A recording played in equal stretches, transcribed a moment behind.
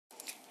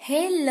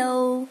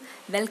Hello,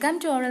 welcome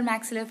to oral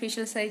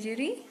maxillofacial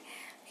surgery.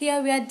 Here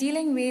we are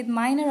dealing with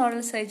minor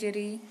oral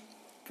surgery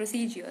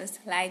procedures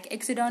like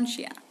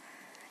exodontia.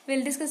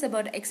 We'll discuss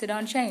about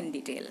exodontia in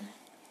detail.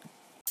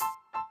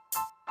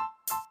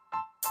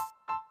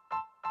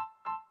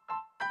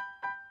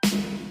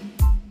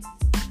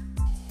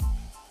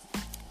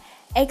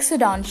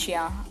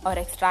 Exodontia or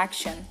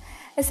extraction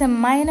is a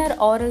minor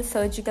oral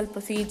surgical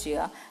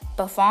procedure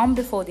performed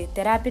for the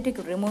therapeutic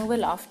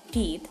removal of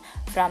teeth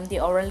from the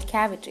oral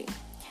cavity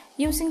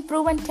using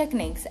proven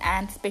techniques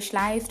and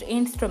specialized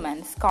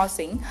instruments,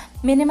 causing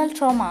minimal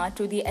trauma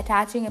to the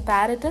attaching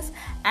apparatus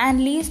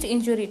and least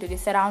injury to the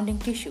surrounding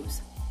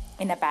tissues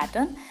in a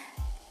pattern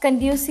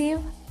conducive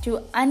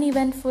to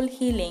uneventful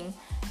healing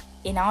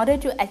in order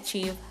to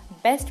achieve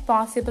best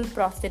possible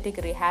prosthetic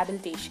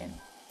rehabilitation.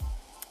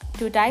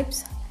 Two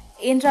types: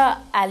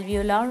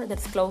 intra-alveolar,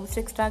 that's closed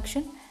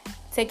extraction.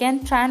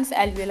 Second,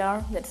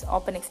 transalveolar, that's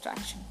open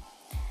extraction.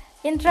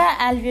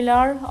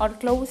 Intra-alveolar or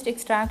closed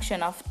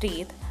extraction of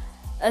teeth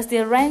is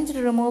the ranged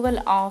removal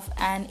of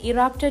an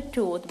erupted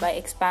tooth by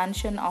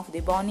expansion of the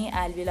bony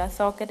alveolar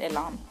socket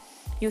alone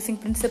using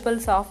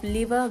principles of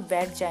lever,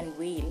 wedge and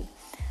wheel.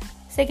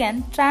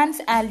 Second,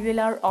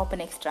 transalveolar open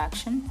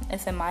extraction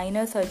is a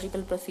minor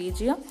surgical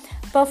procedure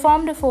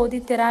performed for the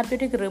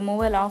therapeutic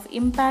removal of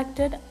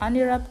impacted,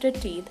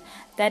 unerupted teeth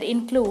that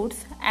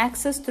includes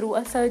access through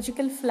a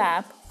surgical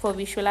flap for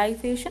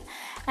visualization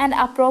and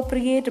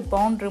appropriate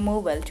bone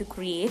removal to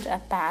create a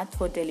path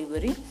for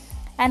delivery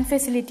and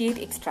facilitate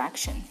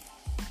extraction.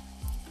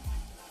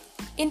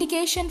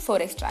 Indication for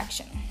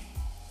extraction.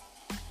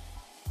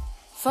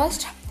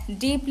 First,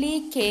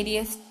 deeply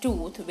carious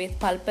tooth with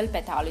pulpal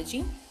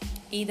pathology,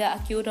 either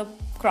acute or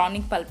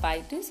chronic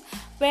pulpitis,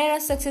 where a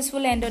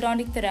successful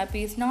endodontic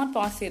therapy is not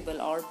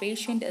possible or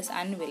patient is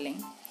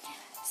unwilling.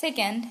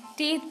 Second,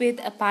 teeth with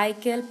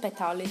apical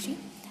pathology.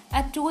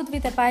 A tooth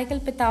with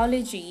apical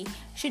pathology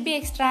should be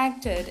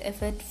extracted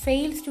if it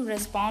fails to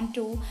respond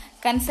to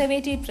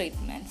conservative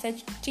treatment.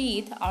 Such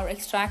teeth are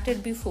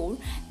extracted before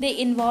they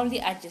involve the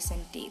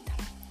adjacent teeth.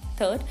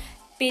 Third,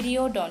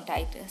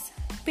 periodontitis.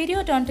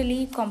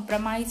 Periodontally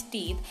compromised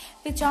teeth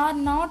which are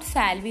not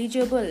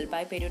salvageable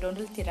by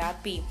periodontal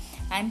therapy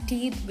and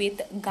teeth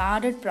with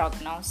guarded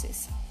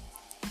prognosis.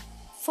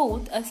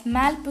 Fourth, is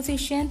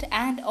malpositioned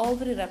and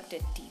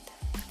over-erupted teeth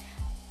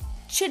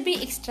should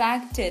be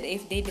extracted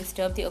if they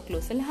disturb the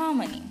occlusal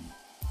harmony.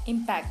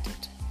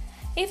 Impacted.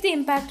 If the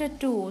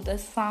impacted tooth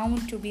is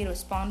found to be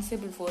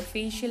responsible for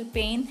facial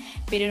pain,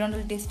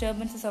 periodontal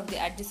disturbances of the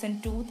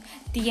adjacent tooth,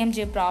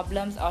 TMJ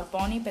problems or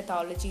bony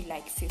pathology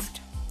like cyst.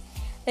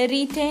 The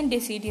retained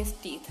deciduous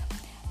teeth.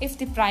 If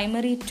the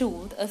primary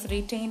tooth is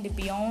retained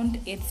beyond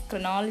its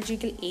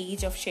chronological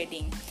age of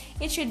shedding,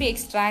 it should be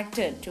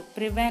extracted to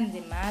prevent the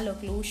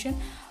malocclusion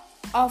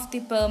of the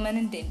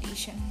permanent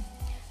dentition.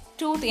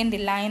 Tooth in the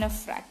line of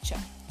fracture.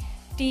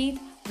 Teeth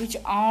which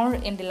are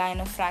in the line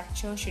of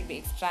fracture should be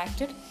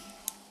extracted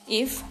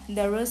if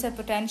there is a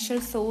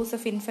potential source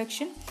of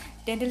infection,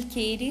 dental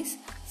caries,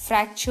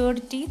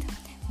 fractured teeth.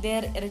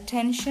 Their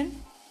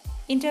retention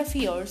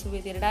interferes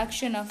with the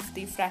reduction of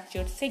the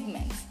fractured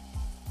segments.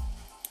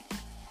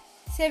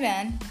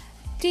 7.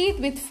 Teeth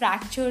with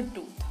fractured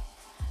tooth.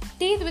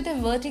 Teeth with a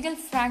vertical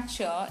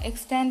fracture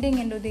extending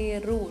into the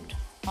root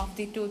of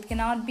the tooth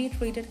cannot be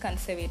treated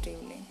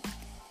conservatively.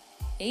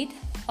 8.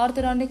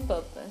 Orthodontic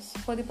purpose.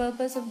 For the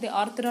purpose of the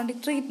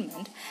orthodontic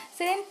treatment,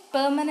 certain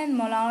permanent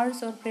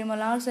molars or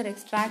premolars are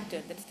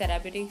extracted, that is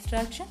therapeutic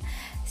extraction.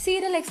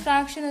 Serial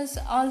extraction is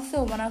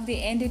also one of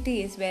the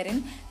entities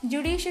wherein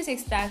judicious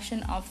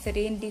extraction of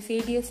certain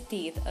deciduous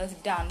teeth is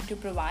done to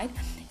provide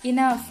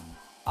enough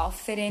of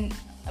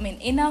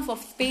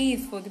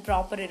space for the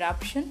proper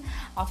eruption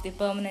of the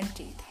permanent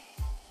teeth.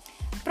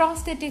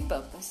 Prosthetic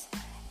purpose.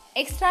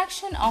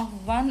 Extraction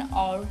of one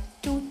or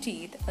two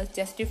teeth is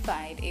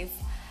justified if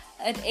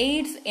it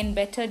aids in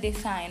better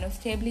design or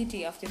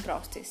stability of the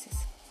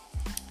prosthesis.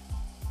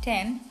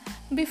 10.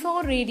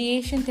 Before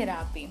radiation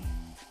therapy.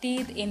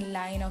 Teeth in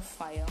line of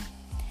fire.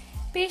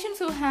 Patients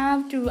who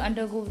have to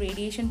undergo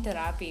radiation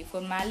therapy for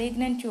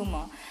malignant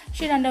tumor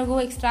should undergo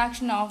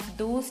extraction of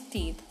those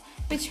teeth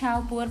which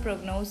have poor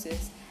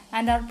prognosis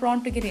and are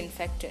prone to get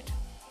infected.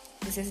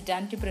 This is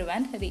done to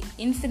prevent the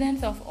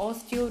incidence of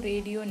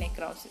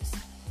osteoradionecrosis.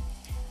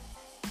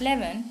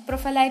 11.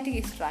 Prophylactic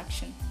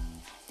extraction.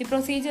 The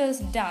procedure is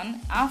done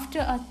after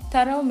a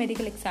thorough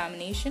medical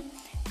examination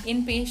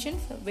in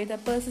patients with a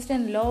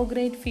persistent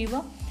low-grade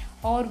fever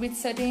or with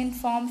certain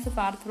forms of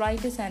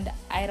arthritis and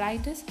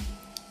iritis.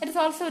 It is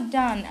also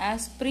done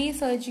as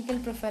pre-surgical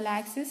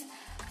prophylaxis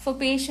for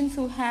patients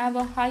who have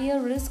a higher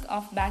risk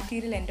of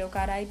bacterial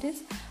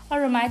endocarditis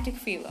or rheumatic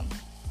fever.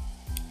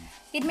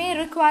 It may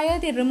require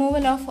the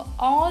removal of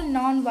all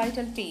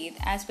non-vital teeth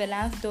as well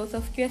as those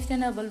of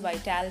questionable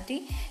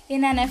vitality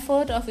in an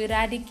effort of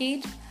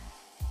eradicate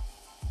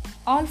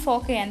all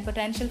foci and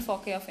potential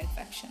foci of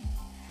infection.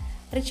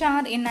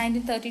 Richard in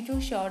 1932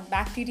 showed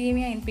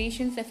bacteremia in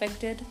patients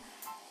affected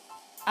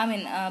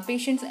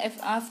Patients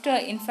after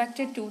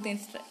infected tooth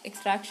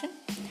extraction.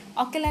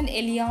 Ockel and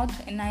Elliott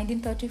in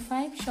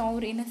 1935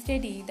 showed in a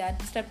study that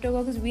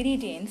Streptococcus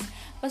viridans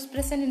was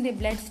present in the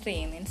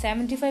bloodstream in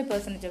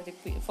 75% of the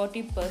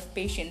 40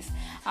 patients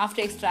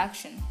after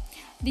extraction.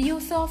 The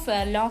use of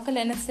local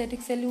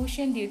anesthetic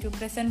solution due to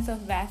presence of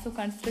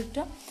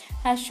vasoconstrictor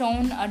has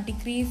shown a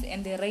decrease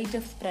in the rate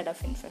of spread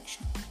of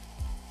infection.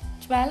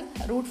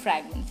 12. Root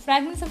fragments.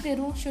 Fragments of the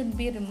root should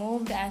be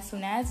removed as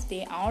soon as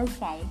they are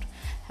found.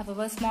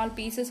 However, small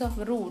pieces of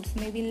roots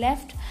may be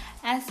left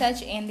as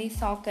such in the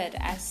socket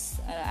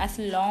as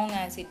long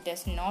as it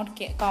does not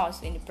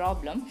cause any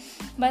problem.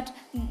 But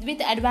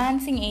with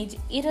advancing age,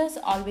 it is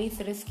always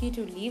risky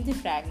to leave the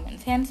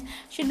fragments, hence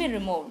should be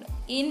removed.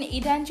 In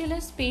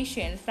edentulous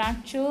patients,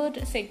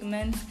 fractured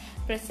segments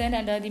present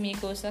under the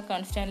mucosa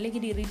constantly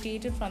get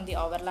irritated from the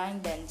overlying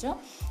denture,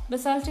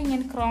 resulting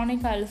in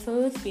chronic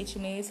ulcers which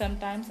may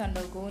sometimes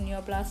undergo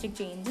neoplastic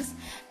changes.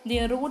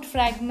 The root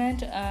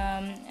fragment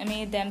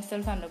may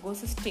themselves undergo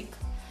cystic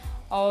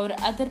or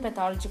other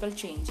pathological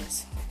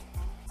changes.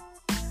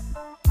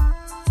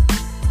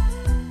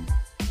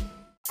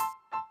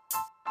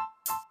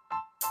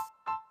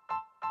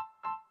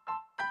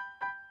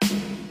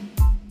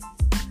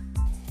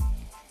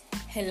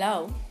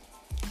 Hello.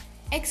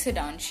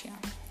 Exodontia.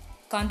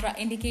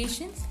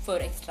 Contraindications for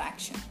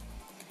extraction.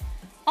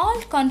 All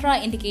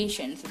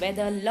contraindications,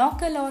 whether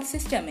local or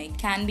systemic,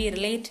 can be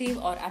relative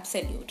or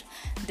absolute,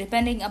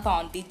 depending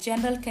upon the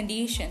general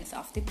conditions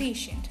of the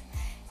patient.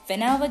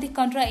 Whenever the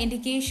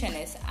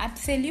contraindication is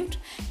absolute,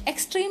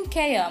 extreme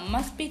care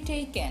must be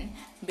taken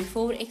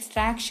before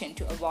extraction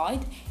to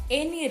avoid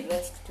any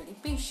risk to the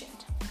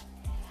patient.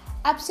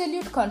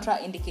 Absolute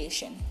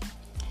contraindication.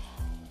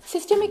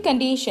 Systemic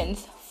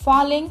conditions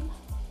falling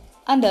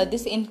under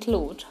this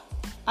include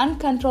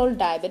uncontrolled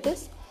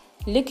diabetes,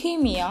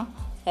 leukemia,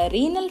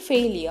 renal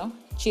failure,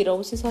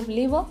 cirrhosis of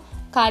liver,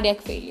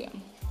 cardiac failure.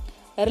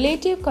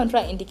 Relative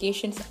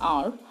contraindications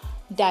are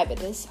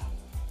diabetes,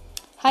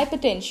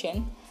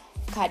 hypertension,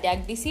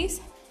 cardiac disease,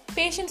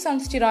 patients on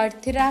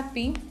steroid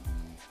therapy,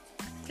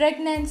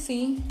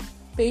 pregnancy,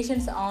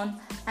 patients on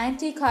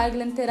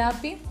anticoagulant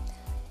therapy,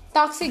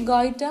 toxic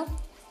goiter,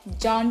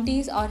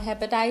 jaundice or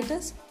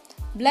hepatitis,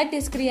 blood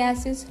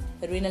dyscreasis,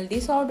 renal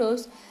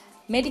disorders,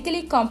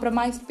 medically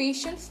compromised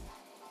patients,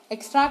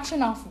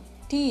 extraction of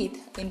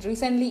teeth in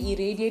recently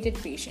irradiated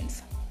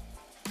patients.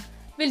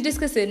 We'll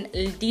discuss in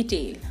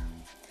detail.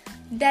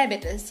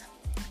 Diabetes.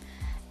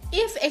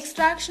 If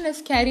extraction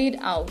is carried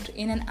out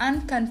in an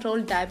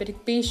uncontrolled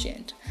diabetic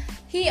patient,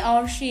 he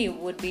or she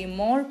would be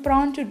more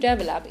prone to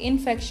develop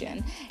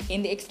infection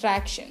in the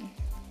extraction,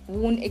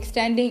 wound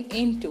extending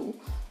into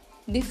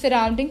the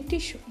surrounding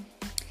tissue.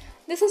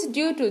 This is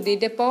due to the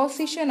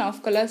deposition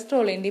of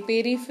cholesterol in the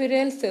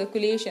peripheral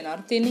circulation or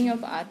thinning of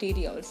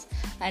arterioles.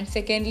 And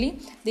secondly,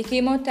 the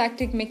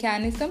chemotactic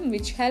mechanism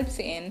which helps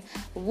in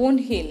wound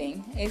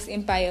healing is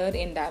impaired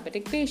in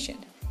diabetic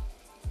patient.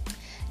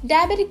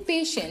 Diabetic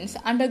patients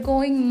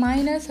undergoing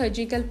minor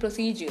surgical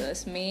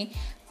procedures may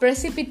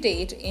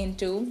precipitate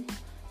into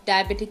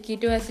diabetic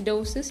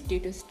ketoacidosis due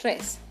to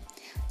stress.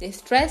 The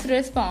stress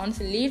response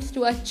leads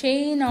to a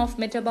chain of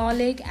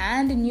metabolic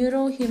and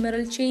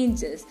neurohumoral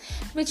changes,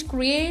 which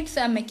creates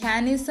a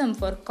mechanism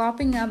for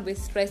coping up with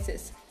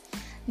stresses.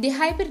 The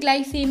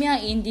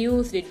hyperglycemia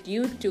induced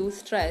due to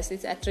stress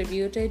is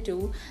attributed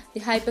to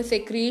the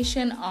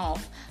hypersecretion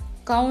of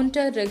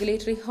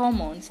counter-regulatory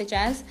hormones such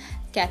as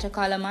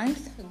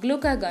catecholamines,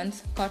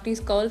 glucagons,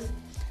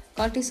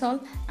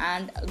 cortisol,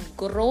 and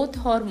growth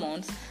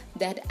hormones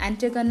that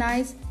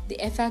antagonize the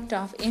effect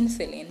of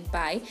insulin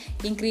by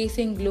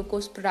increasing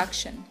glucose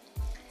production.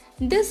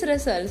 This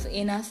results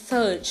in a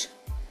surge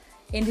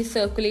in the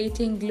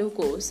circulating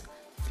glucose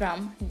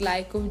from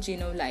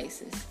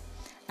glycogenolysis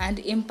and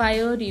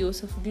impaired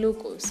use of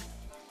glucose.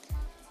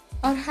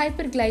 Or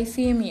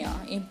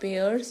hyperglycemia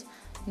impairs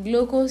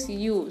glucose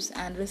use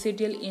and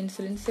residual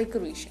insulin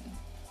secretion.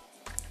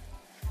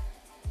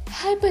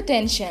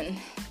 Hypertension.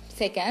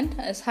 Second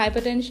is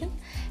hypertension.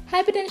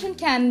 Hypertension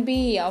can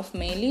be of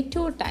mainly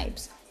two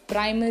types: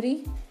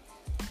 primary,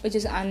 which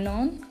is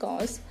unknown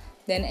cause,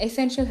 then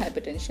essential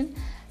hypertension,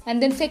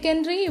 and then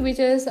secondary, which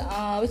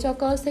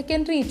occurs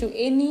secondary to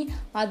any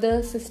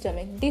other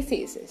systemic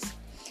diseases.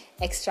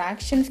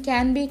 Extractions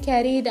can be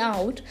carried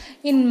out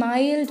in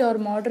mild or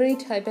moderate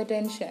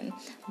hypertension,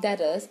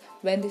 that is,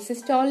 when the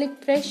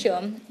systolic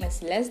pressure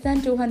is less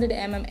than 200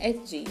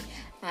 mmHg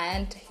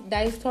and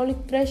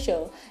diastolic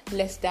pressure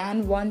less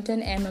than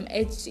 110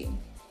 mmHg.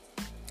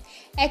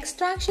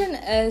 Extraction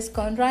is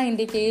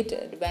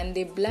contraindicated when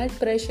the blood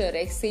pressure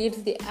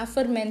exceeds the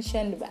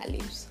aforementioned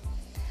values.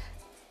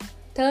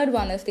 Third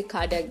one is the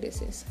cardiac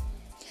disease.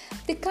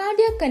 The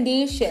cardiac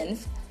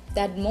conditions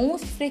that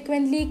most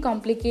frequently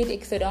complicate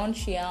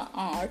exodontia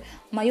are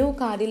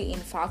myocardial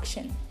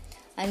infarction,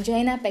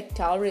 angina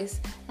pectoris,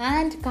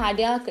 and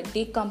cardiac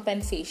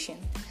decompensation.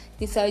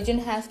 The surgeon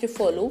has to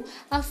follow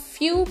a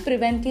few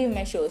preventive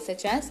measures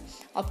such as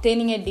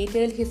obtaining a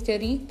detailed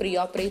history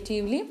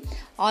preoperatively,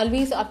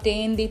 always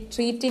obtain the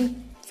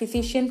treating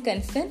physician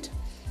consent.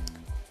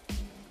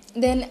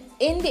 Then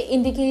in the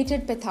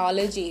indicated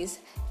pathologies,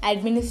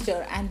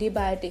 administer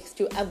antibiotics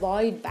to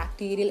avoid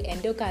bacterial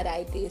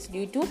endocarditis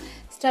due to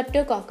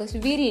Streptococcus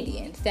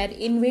viridans that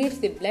invades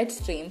the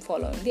bloodstream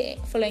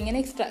following an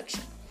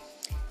extraction.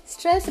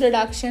 Stress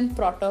reduction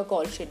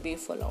protocol should be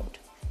followed.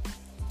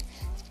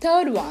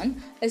 Third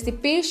one is the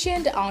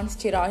patient on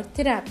steroid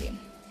therapy.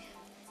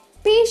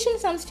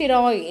 Patients on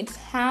steroids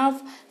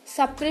have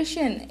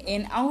suppression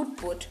in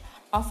output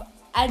of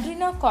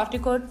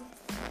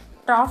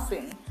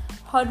adrenocorticotrophin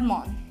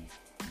hormone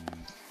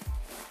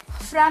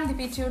from the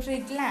pituitary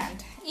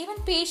gland. Even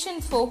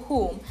patients for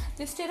whom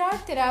the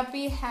steroid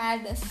therapy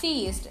had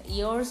ceased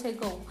years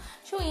ago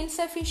show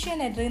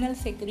insufficient adrenal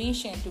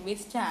secretion to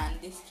withstand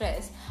the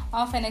stress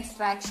of an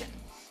extraction.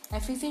 A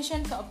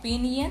physician's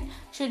opinion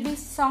should be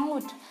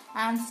sought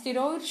and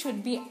steroids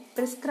should be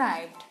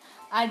prescribed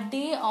a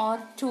day or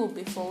two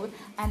before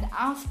and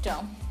after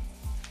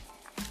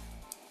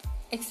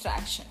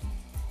extraction.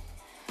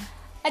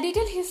 A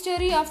detailed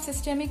history of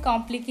systemic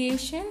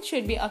complications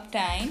should be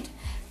obtained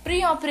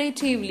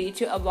preoperatively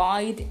to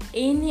avoid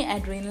any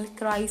adrenal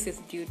crisis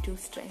due to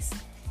stress.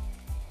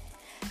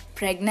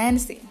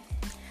 Pregnancy.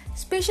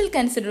 Special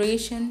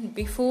consideration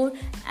before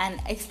an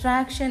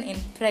extraction in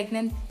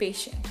pregnant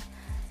patient.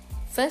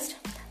 First,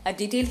 a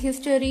detailed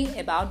history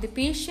about the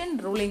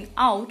patient, ruling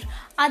out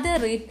other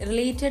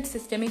related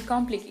systemic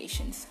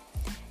complications.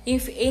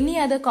 If any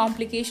other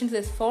complications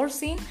is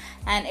foreseen,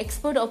 an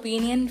expert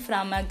opinion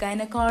from a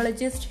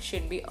gynecologist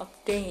should be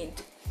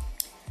obtained.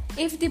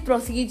 If the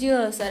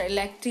procedures are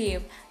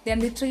elective, then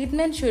the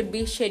treatment should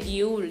be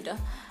scheduled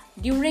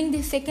during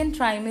the second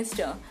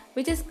trimester,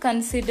 which is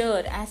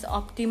considered as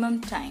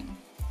optimum time.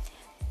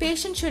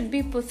 Patient should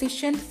be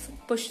positioned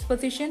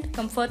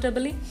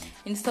comfortably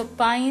in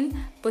supine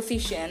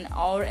position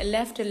or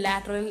left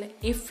lateral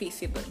if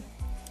feasible.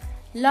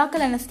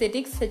 Local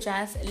anesthetics such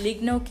as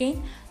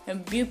lignocaine,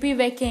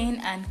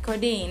 bupivacaine and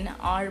codeine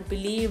are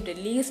believed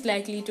least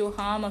likely to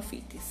harm a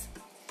fetus.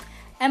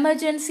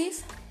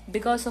 Emergencies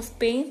because of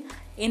pain,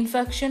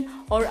 infection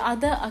or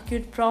other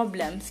acute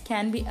problems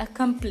can be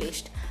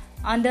accomplished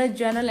under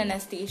general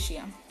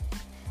anesthesia,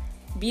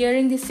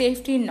 bearing the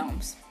safety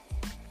norms.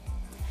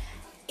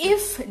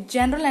 If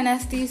general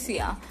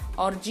anesthesia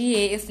or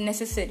GA is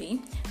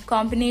necessary,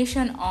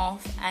 combination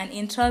of an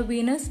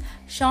intravenous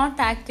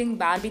short-acting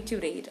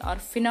barbiturate or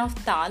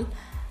phenolphthal,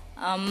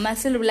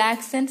 muscle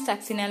relaxant,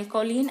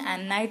 succinylcholine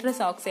and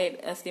nitrous oxide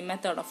is the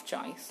method of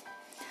choice.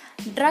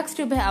 Drugs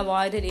to be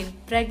avoided in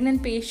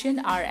pregnant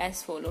patients are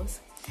as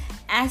follows: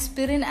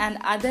 aspirin and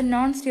other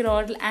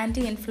non-steroidal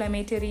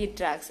anti-inflammatory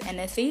drugs,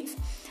 NSAIDs,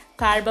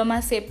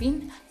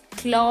 carbamazepine,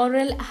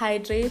 chloral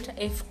hydrate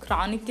if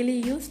chronically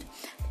used,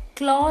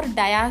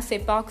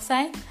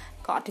 chlordiazepoxide,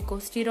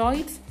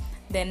 corticosteroids,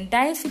 then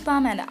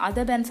diazepam and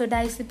other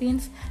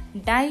benzodiazepines,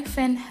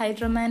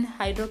 diphenhydramine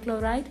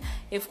hydrochloride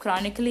if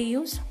chronically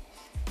used,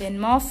 then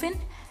morphine,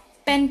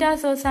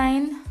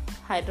 pentazocine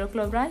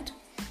hydrochloride,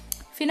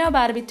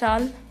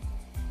 phenobarbital,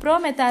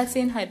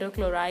 promethazine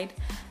hydrochloride,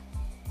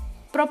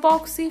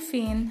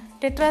 propoxyphene,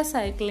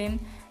 tetracycline,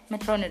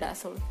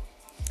 metronidazole.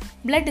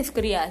 Blood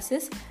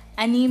discuriasis,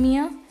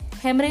 anemia,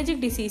 hemorrhagic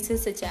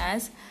diseases such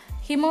as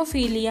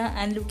hemophilia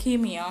and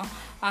leukemia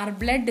are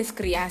blood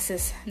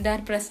discuriasis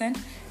that present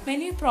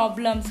many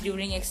problems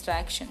during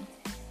extraction.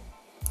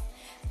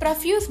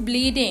 Profuse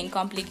bleeding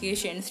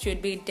complications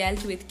should be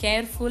dealt with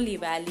careful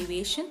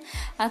evaluation,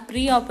 a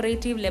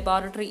preoperative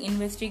laboratory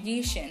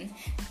investigation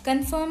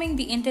confirming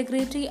the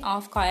integrity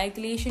of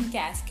coagulation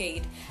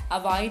cascade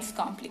avoids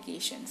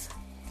complications.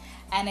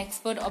 An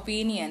expert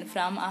opinion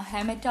from a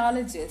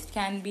hematologist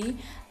can be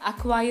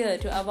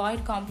acquired to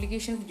avoid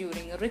complications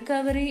during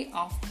recovery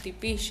of the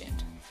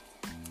patient.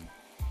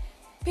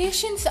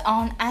 Patients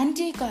on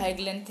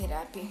anticoagulant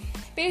therapy.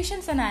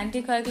 Patients on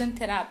anticoagulant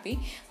therapy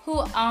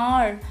who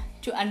are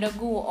to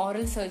undergo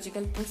oral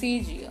surgical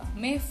procedure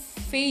may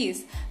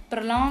face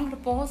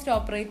prolonged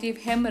post-operative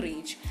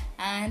hemorrhage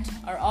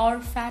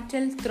or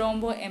fatal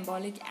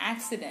thromboembolic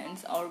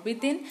accidents or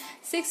within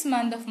 6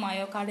 months of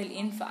myocardial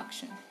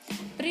infarction.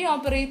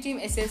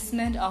 Preoperative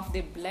assessment of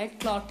the blood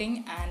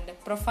clotting and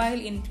profile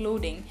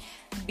including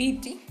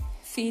BT,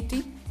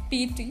 CT,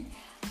 PT,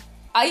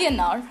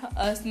 INR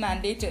is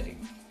mandatory.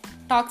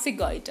 Toxic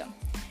goiter.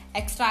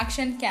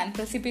 Extraction can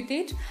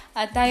precipitate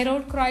a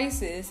thyroid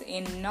crisis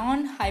in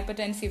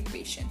non-hypertensive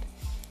patient.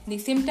 The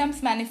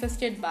symptoms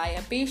manifested by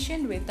a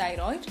patient with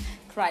thyroid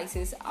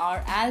crisis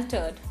are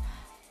altered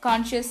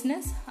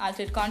consciousness,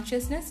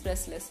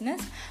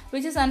 restlessness,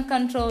 which is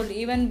uncontrolled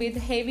even with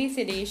heavy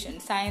sedation,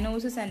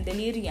 cyanosis and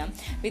delirium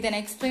with an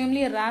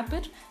extremely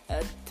rapid,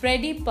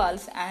 thready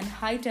pulse and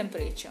high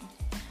temperature.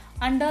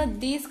 Under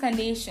these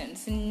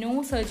conditions,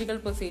 no surgical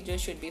procedure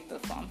should be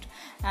performed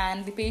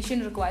and the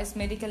patient requires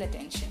medical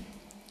attention.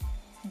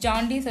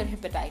 Jaundice or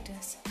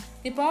hepatitis.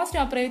 The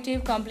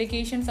post-operative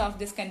complications of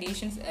these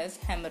conditions is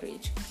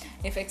hemorrhage.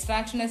 If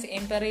extraction is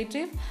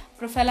imperative,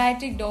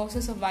 prophylactic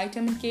doses of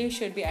vitamin K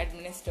should be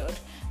administered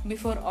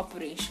before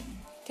operation.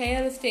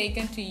 Care is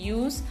taken to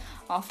use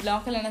of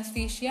local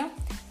anesthesia,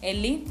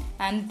 LE,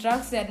 and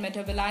drugs that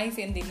metabolize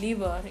in the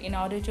liver in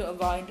order to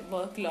avoid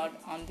workload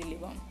on the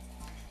liver.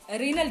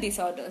 Renal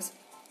disorders.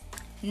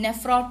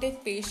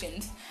 Nephrotic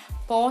patients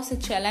pose a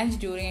challenge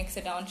during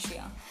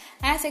exodontia,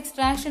 as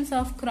extractions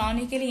of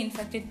chronically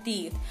infected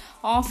teeth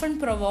often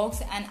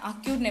provokes an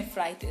acute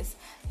nephritis.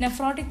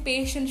 Nephrotic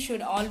patients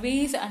should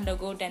always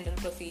undergo dental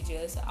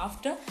procedures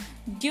after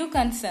due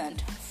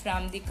consent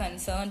from the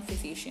concerned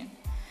physician.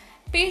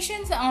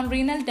 Patients on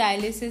renal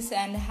dialysis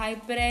and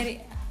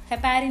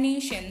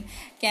heparination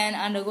can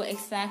undergo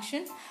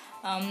extraction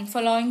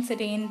following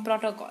certain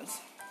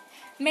protocols.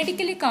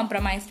 Medically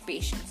compromised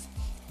patients.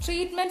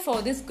 Treatment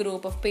for this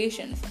group of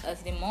patients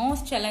is the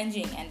most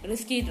challenging and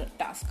risky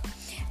task,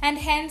 and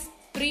hence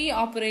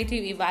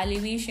pre-operative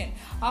evaluation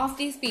of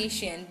these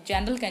patients'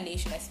 general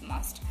condition is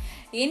must.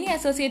 Any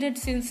associated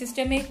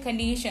systemic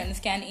conditions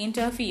can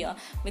interfere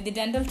with the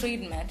dental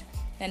treatment.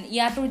 Then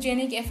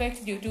iatrogenic effects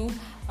due to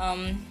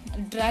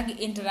drug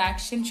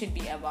interaction should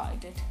be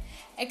avoided.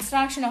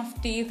 Extraction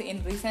of teeth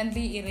in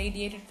recently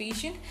irradiated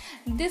patients.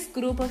 This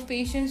group of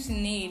patients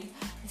need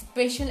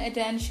special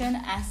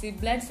attention as the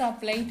blood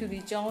supply to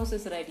the jaws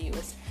is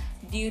reduced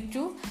due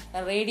to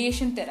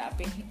radiation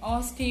therapy.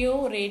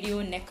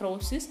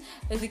 Osteoradionecrosis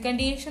is the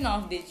condition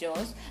of the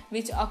jaws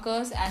which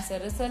occurs as a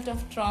result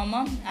of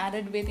trauma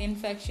added with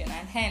infection,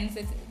 and hence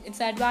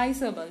it's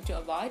advisable to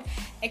avoid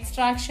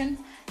extraction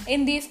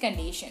in these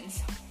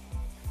conditions.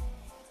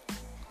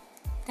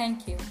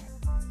 Thank you.